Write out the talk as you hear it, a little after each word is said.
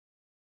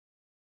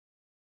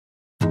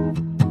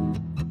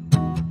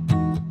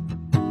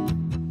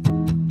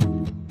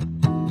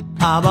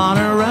I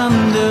wanna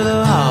run through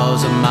the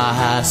halls of my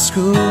high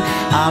school.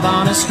 I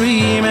wanna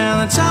scream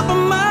at the top of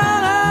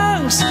my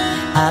lungs.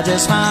 I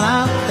just found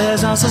out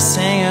there's no such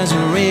thing as a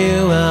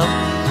real world.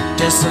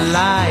 Just a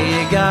lie,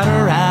 you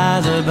gotta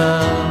rise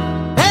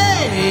above.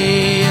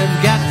 Hey,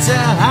 you've got to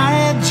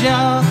hide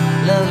your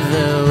love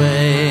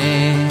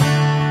away.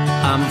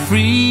 I'm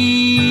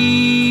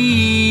free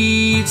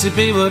to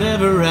be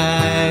whatever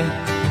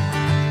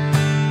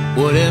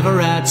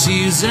I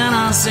choose, and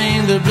I'll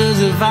sing the blues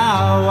if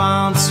I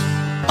want.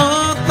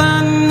 Oh,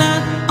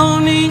 thunder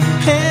only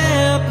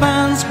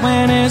happens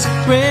when it's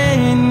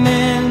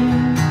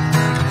raining.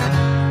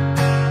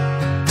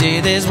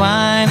 Take this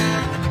wine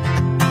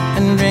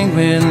and drink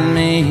with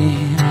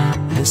me,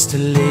 just to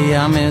lay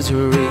our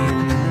misery.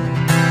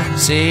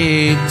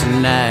 Say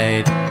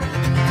tonight,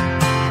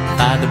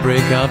 by the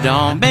break of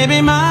dawn.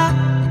 Baby, my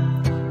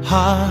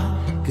heart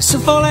gets so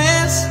full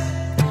as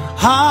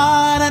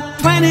hard at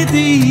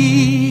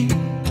 23.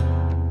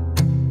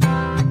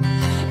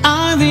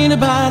 I think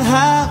about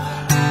how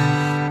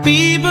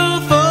people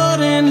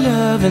fall in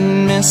love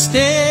in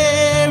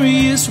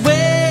mysterious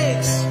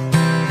ways.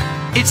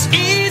 It's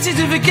easy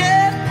to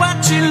forget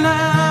what you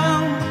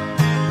love,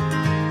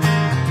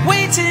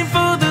 waiting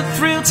for the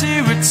thrill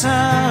to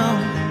return,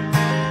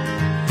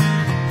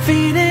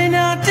 feeding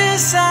your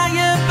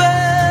desire,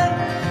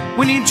 but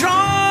when you're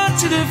drawn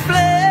to the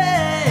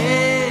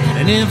flame.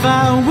 And if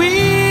I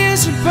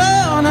wish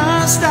upon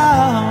a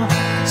star,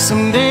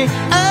 someday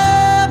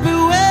I'll be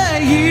where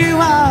you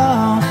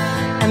are.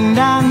 And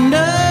I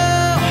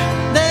know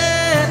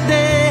that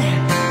day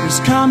is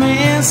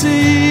coming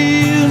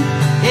soon,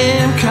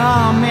 and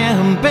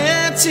coming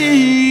back to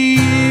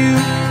you.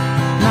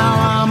 Now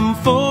I'm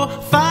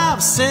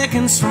 4-5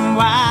 seconds from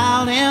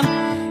wildin',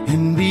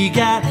 and we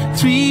got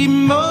 3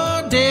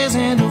 more days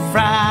until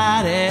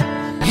Friday.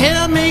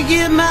 Help me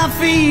get my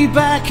feet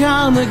back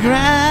on the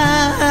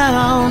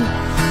ground.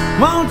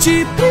 Won't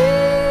you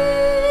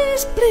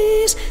please,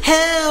 please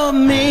help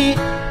me?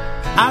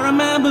 I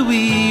remember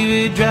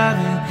we were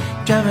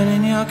driving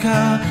in your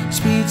car.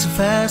 Speed so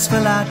fast,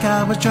 felt like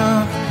I was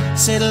drunk.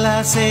 Say the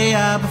last say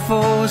I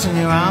before, and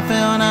your arm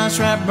felt nice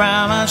wrapped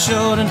around my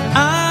shoulder. And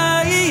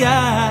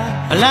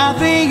I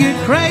think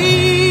you're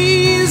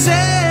crazy.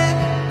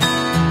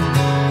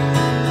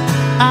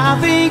 I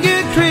think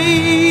you're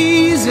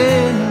crazy.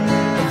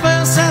 The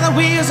first set of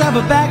wheels I'll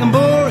be back on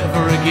board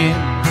ever again.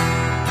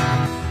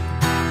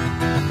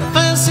 The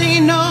first thing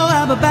you know,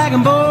 I'll be back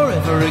on board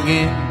ever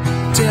again.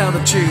 Tell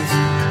the truth.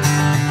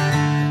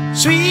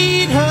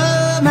 Sweet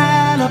home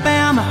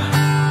Alabama,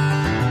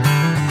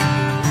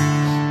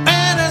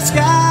 where the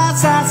sky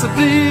starts to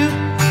blue.